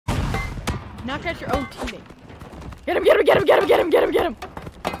Knock out your own teammate. Get him, get him, get him, get him, get him, get him, get him!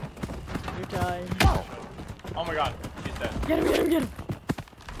 You're dying. Oh my god, she's dead. Get him, get him, get him!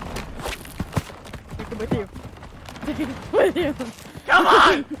 Take him with you. Take him with you. Come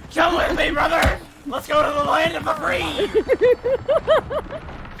on! Come with me, brother! Let's go to the land of the free!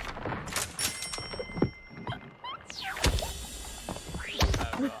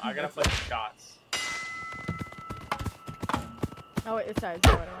 I gotta play shots. Oh wait, it's not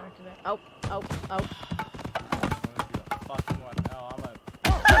what I wanted to do. Oh, oh, oh. Fucking one. No, I'm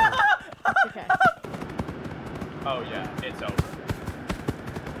It's okay. Oh yeah, it's over.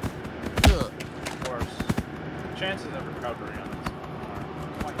 Of course. Chances of recovery on this one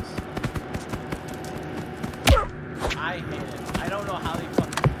are twice. I hate it. I don't know how they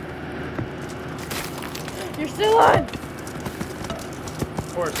fucking. You're still on!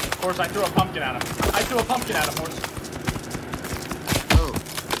 Of course, I threw a pumpkin at him. I threw a pumpkin at him, horse.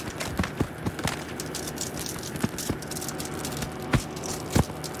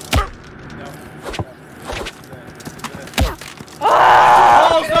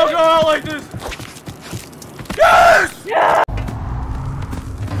 Oh, it's not going out like this! Yes! Yeah!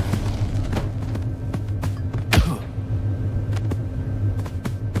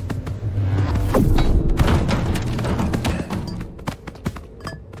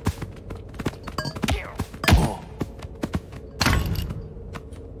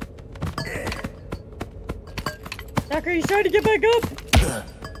 Tucker, he's trying to get back up!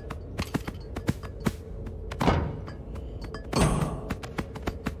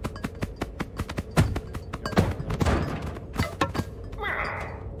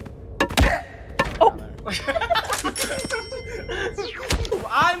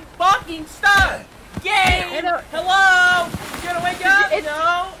 I'm fucking stuck! Game! Hello! You gonna wake up?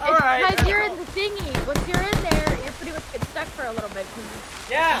 No? Alright. Because you're in the thingy. Once you're in there, you're pretty much get stuck for a little bit.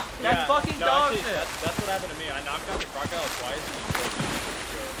 Yeah! That's fucking no, dog actually, shit. that's what happened to me. I knocked out the crocodile twice and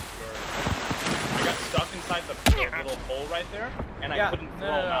I got stuck inside the little hole right there and I couldn't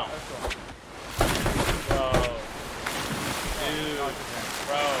throw him out. Bro. Dude.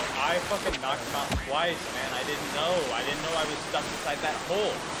 Bro, I fucking knocked him out twice, man. I didn't know. I didn't know I was stuck inside that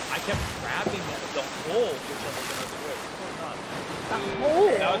hole. I kept grabbing the hole, which I was gonna do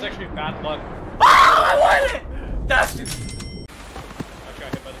it. That was actually bad luck. Ah, I won it! That's just... I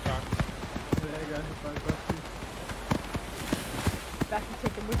got hit by the car. Back to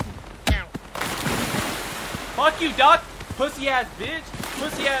take him with you. Fuck you, duck! Pussy ass bitch!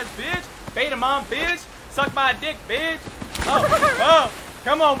 Pussy ass bitch! Beta mom bitch! Suck my dick, bitch! Oh, oh!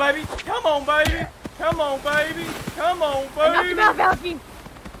 Come on, baby! Come on, baby! Come on, baby! Come on, baby! Knock him out, Valky!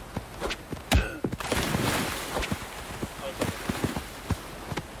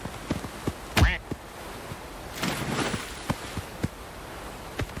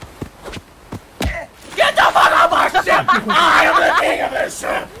 Get the fuck off our ship! I am the king of this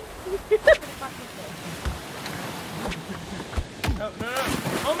ship! No.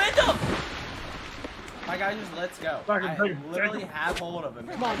 Momentum! My guy just lets go. I literally have hold of him.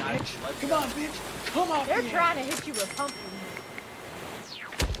 Come on, bitch! Come on, bitch! Come on! They're trying to hit you with pumpkins.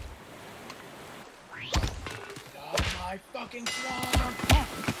 Oh my fucking swamp!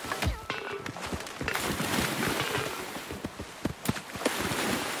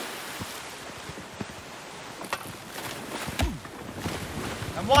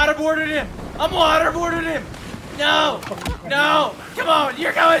 I'm waterboarded him! I'm waterboarded him! No! No! Come on!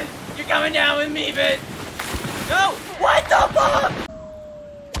 You're coming down with me, bitch! No! What the fuck?!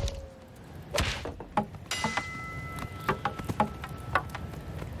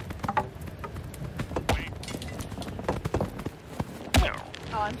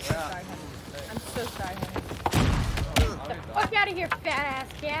 Oh, I'm so sorry, honey. I'm so sorry, honey. Get the fuck out of here, fat ass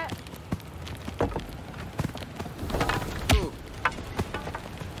cat!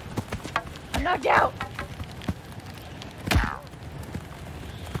 I'm knocked out!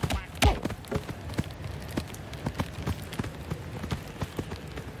 Get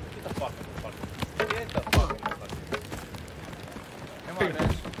the fuck. Get the fuck. Come on,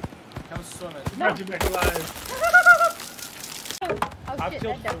 bitch. Come swimming. No. Brought you back alive. Oh, I've shit,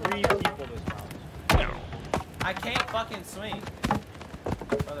 killed that double 3 double. people this round. I can't fucking swing.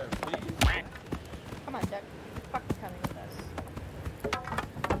 Brother, please. Come on, Duck. Fucking coming with us.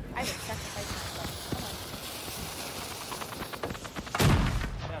 I would sacrifice myself.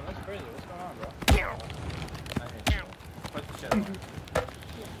 Damn, that's crazy. What's going on, bro? I hate you. Put the shit on. Come on.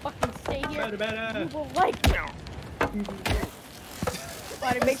 You fucking stay here. Better. You will like it.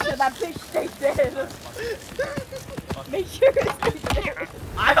 Want to make sure that bitch stays dead. Make sure it stays dead.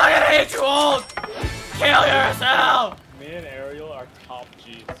 I fucking hate you all! Kill yourself! Me and Ariel are top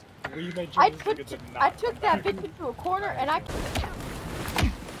Gs. I took that bitch into a corner and I.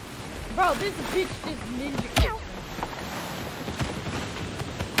 Bro, this bitch just ninja.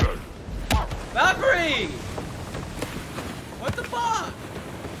 Valkyrie! What the fuck?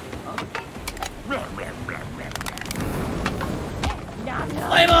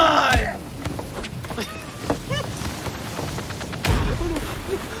 Flame on!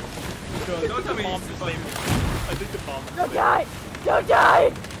 Don't tell me he's flame. I think the bomb. Don't die! Don't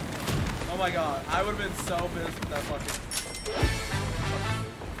die! Oh my god, I would have been so pissed with that fucking.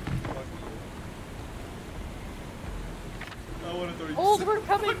 I would have thrown you. Old, we're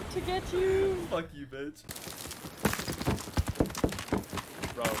coming to get you! Fuck you, bitch.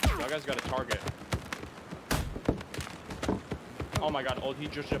 Bro, that guy's got a target. Oh my god, Old, he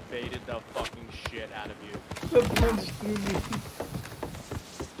just baited the fucking shit out of you. The punch through me.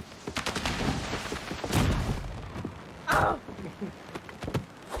 Oh!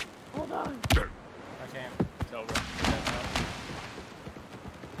 Hold on. I can't. It's over.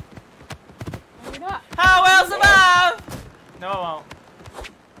 You're not. How will survive? No, I won't.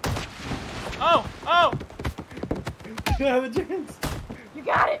 Oh! Oh! You have a chance. You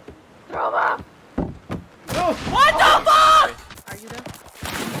got it! Throw him off! No! What the fuck? Are you there?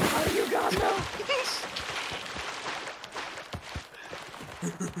 Oh, you got no!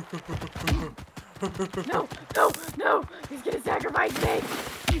 No! No! No! He's gonna sacrifice me!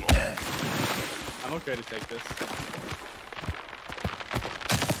 I'm okay to take this.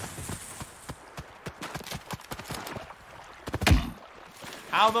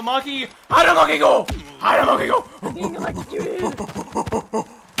 How the monkey? How the monkey go? How the monkey go? Being electrocuted!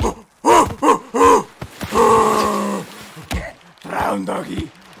 Drown,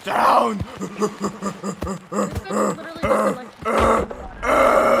 doggy! Drown!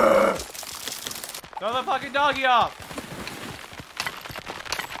 Throw the fucking doggy off!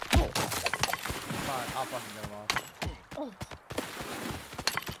 Fine, I'll fucking get him off. Oh.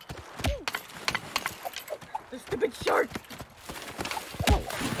 The stupid shark!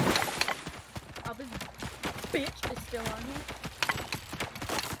 Oh, this bitch is still on here.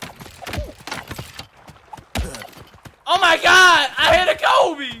 Oh my god! I hit a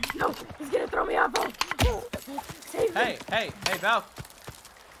Kobe! No! He's gonna throw me off! Oh. Save me! Hey, Val.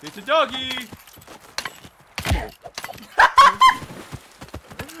 It's a doggy! Let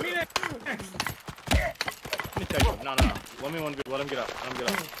me take him. No. Let him get up. Let him get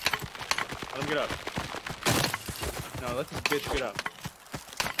up. Let him get up. No, let this bitch get up.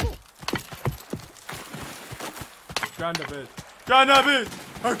 Drown that bitch. Drown that bitch!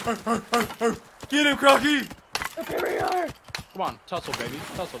 Get him, Crocky! Okay, we are! Come on, tussle, baby.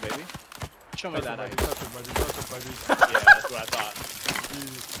 Tussle, baby. Show me that. Tussle, buddy. Yeah, that's what I thought.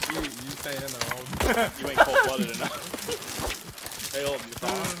 You staying in there, old. You ain't cold-blooded enough. Hey, old, you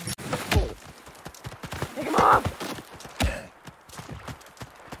thought? Take him off!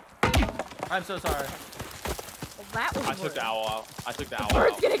 I'm so sorry. Well, that was I took the owl out. I took the owl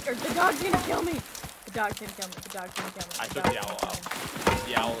Bird's out. gonna, or the dog's gonna kill me! The dog's gonna kill me. The dog's gonna kill me. I took the owl out.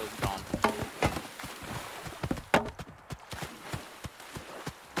 The owl is gone.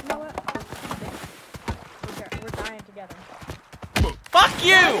 You know what? We're dying together. Fuck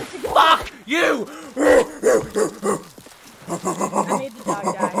you! Fuck you! I made the dog die. I made it die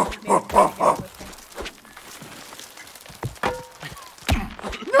together with me.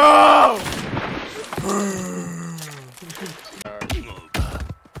 No!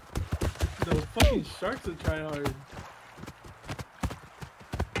 Those fucking sharks are trying hard.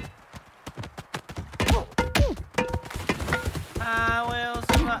 I will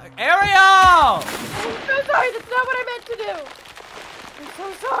survive. Ariel! I'm so sorry. That's not what I meant to do. I'm so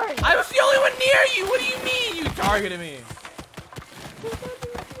sorry. I was the only one near you. What do you mean you targeted me?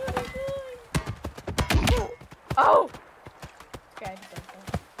 Oh! Okay, I just did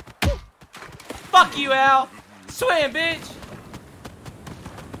that. Fuck you, Al. Swim, bitch.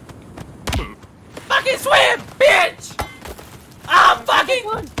 Fucking swim, bitch. I'm fucking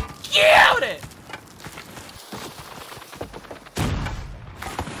killed it.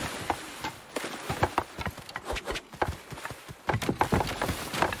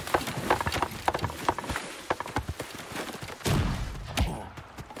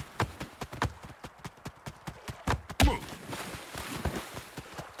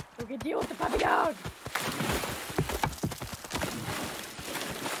 We can deal with the puppy dog.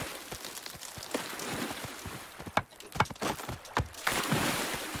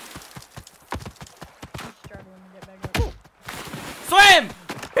 I'm struggling to get back up. Swim,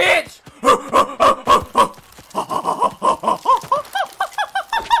 bitch.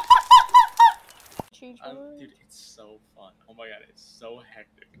 Change Dude, it's so fun. Oh my god, it's so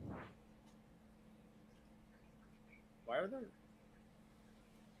hectic. Why are there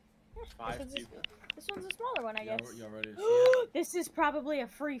 5 people? This one's a smaller one, I guess. Y'all ready to see it? This is probably a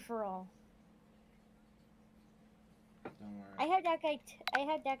free-for-all. Don't worry. I have that guy. I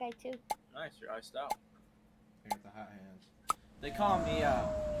have that guy too. Nice, you're iced out. I got the hot hands.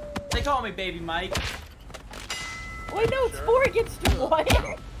 They call me Baby Mike. Wait, no, it's 4 against 1. They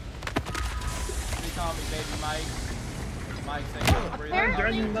call me Baby Mike. Mike's taking a breather.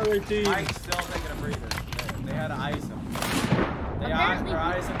 Joining another team. Mike's still taking a breather. They had to ice him. They're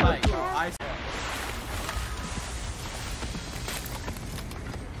icing Mike. Ice him.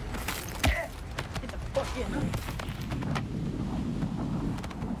 Get the fuck in.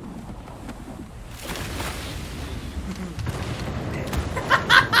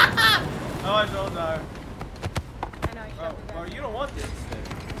 Oh, I don't know. I know, Bro, you don't want this thing.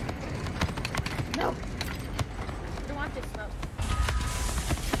 No. I don't want this smoke.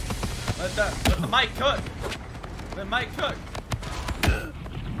 Let the mic cook. Let Mike cook. No.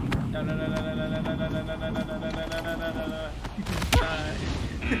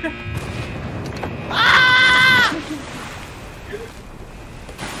 Ah!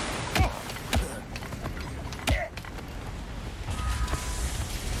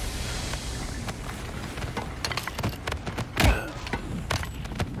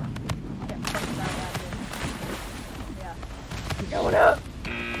 Going up!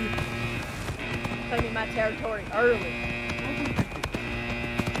 Claiming my territory early.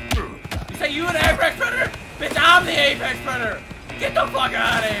 You say you an Apex Predator? Bitch, I'm the Apex Predator! Get the fuck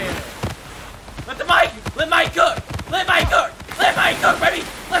out of here! Let Mike cook! Let Mike cook, baby!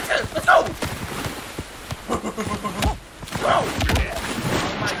 Let's go! Bro!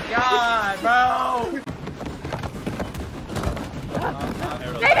 Oh my god, bro!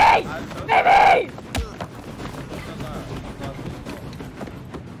 Baby! Baby!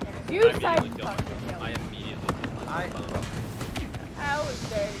 You said I immediately How is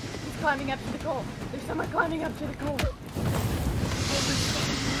there? He's climbing up to the goal. There's someone climbing up to the goal.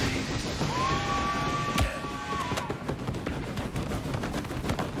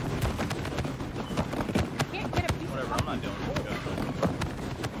 Can't get a piece Whatever, I'm not doing it.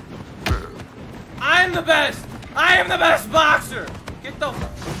 I am the best! I am the best boxer! Get the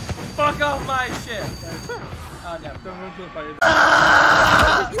fuck off my shit! Oh, no. Don't move to the fire.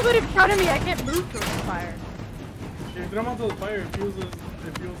 You put in front of me, I can't move through the fire. If you throw him onto the fire, it fuels the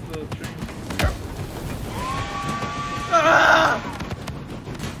train. Ah!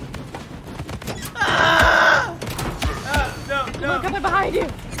 Ah! No. Someone coming behind you!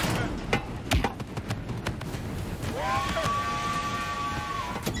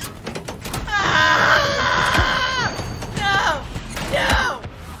 No!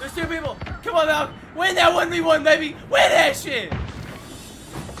 There's 2 people! Come on, Malcolm! Win that 1v1, baby! Win that shit!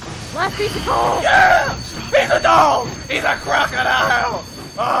 Last piece of coal! Yeah! He's a dog! He's a crocodile!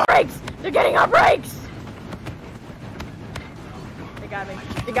 Oh. Brakes! They're getting our brakes! They got me.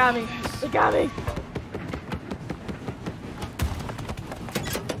 They got me. They got me.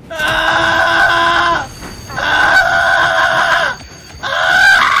 Ah! Ah! Ah!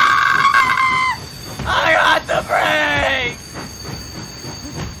 I got the brakes!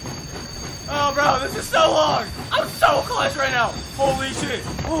 Oh, bro, this is so long! I'm so close right now! Holy shit!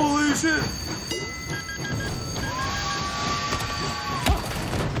 Holy shit!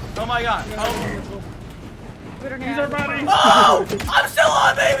 Oh my god! Oh! These are bodies! Oh! I'm still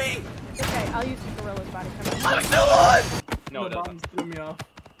on, baby! Okay, I'll use the gorilla's body. I'm still on! No, it the doesn't. bombs threw me off.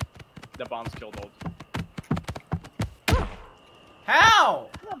 The bombs killed old. How?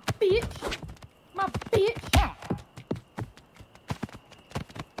 My bitch! My bitch!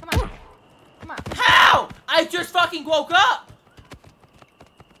 Come on. Come on. How? I just fucking woke up!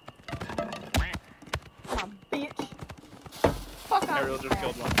 My bitch! Fuck off. Ariel just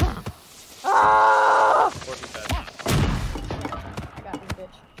killed one. Ah! Of course he's dead. I got you,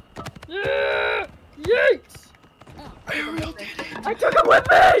 bitch. Yeah! Yeet! I took him with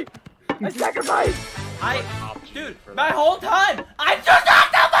me! I sacrificed! Dude, my whole time, I just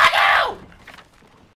knocked out my